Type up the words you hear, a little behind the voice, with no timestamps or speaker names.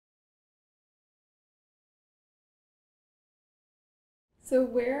So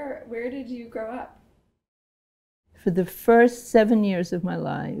where did you grow up? For the first 7 years of my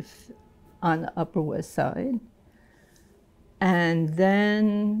life on the Upper West Side. And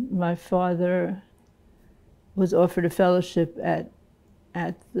then my father was offered a fellowship at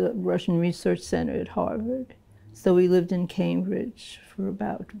the Russian Research Center at Harvard. So we lived in Cambridge for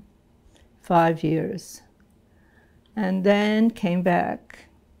about 5 years. And then came back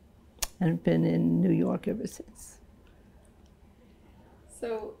and been in New York ever since.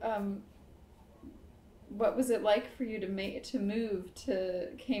 So what was it like for you to move to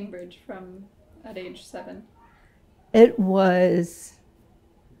Cambridge from at age 7? It was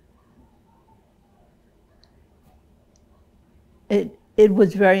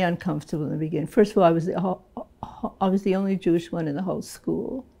very uncomfortable in the beginning. First of all, I was the only Jewish one in the whole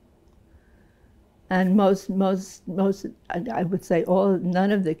school, and most I would say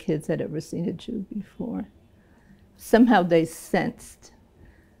none of the kids had ever seen a Jew before. Somehow they sensed,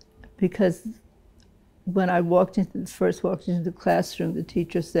 because when I first walked into the classroom, the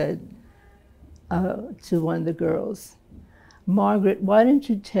teacher said to one of the girls, "Margaret, why don't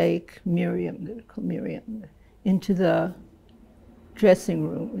you take Miriam into the dressing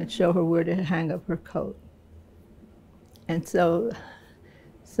room and show her where to hang up her coat?" And so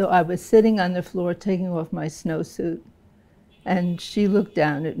I was sitting on the floor taking off my snowsuit, and she looked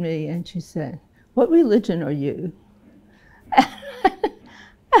down at me and she said, "What religion are you?"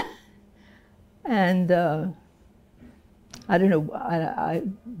 And I don't know, I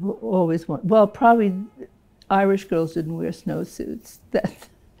always want, well, probably Irish girls didn't wear snowsuits.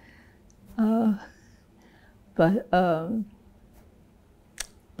 But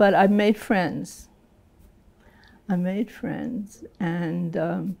I made friends. And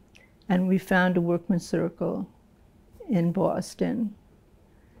we found a workman's circle in Boston.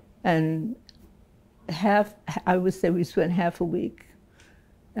 And I would say we spent half a week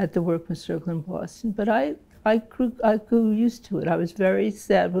at the workman's circle in Boston. But I grew used to it. I was very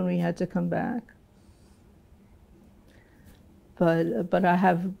sad when we had to come back. But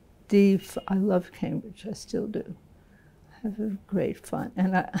I love Cambridge. I still do. I have great fun,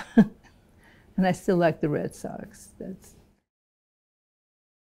 and I still like the Red Sox. That's